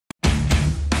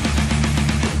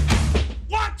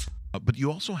But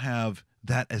you also have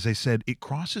that, as I said, it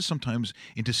crosses sometimes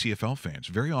into CFL fans.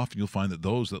 Very often you'll find that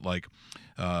those that like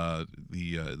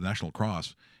the National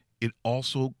Lacrosse, it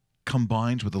also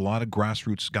combines with a lot of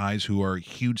grassroots guys who are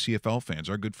huge CFL fans.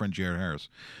 Our good friend Jared Harris,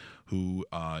 who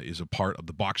is a part of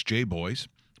the Box J Boys,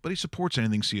 but he supports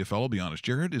anything CFL, I'll be honest.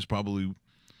 Jared is probably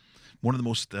one of the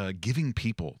most giving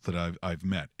people that I've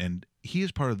met, and he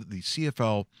is part of the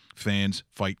CFL Fans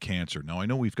Fight Cancer. Now, I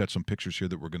know we've got some pictures here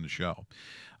that we're going to show,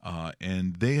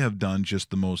 and they have done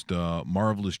just the most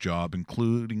marvelous job,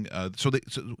 including so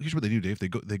here's what they do, Dave.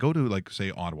 They go to, like,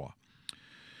 say, Ottawa.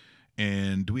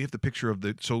 And do we have the picture of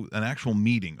an actual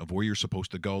meeting of where you're supposed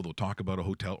to go? They'll talk about a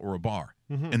hotel or a bar.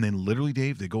 Mm-hmm. And then literally,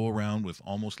 Dave, they go around with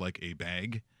almost like a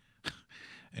bag,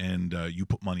 and you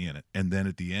put money in it. And then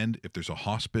at the end, if there's a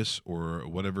hospice or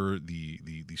whatever the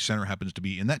center happens to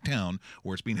be in that town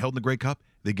where it's being held in the Grey Cup,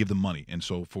 they give them money. And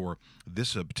so for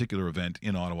this particular event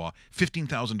in Ottawa,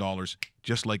 $15,000,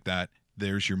 just like that.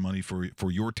 There's your money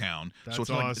for your town. That's so it's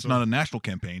awesome. Like, it's not a national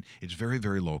campaign. It's very,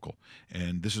 very local.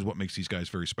 And this is what makes these guys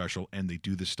very special. And they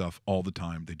do this stuff all the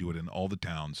time. They do it in all the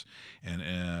towns. And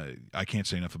I can't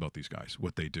say enough about these guys,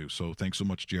 what they do. So thanks so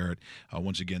much, Jared.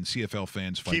 Once again, CFL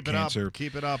Fans Fight Cancer.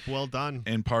 Keep it up. Well done.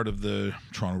 And part of the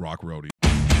Toronto Rock Roadie.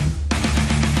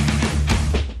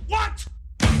 What?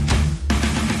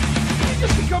 We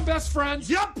just become best friends?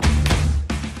 Yep.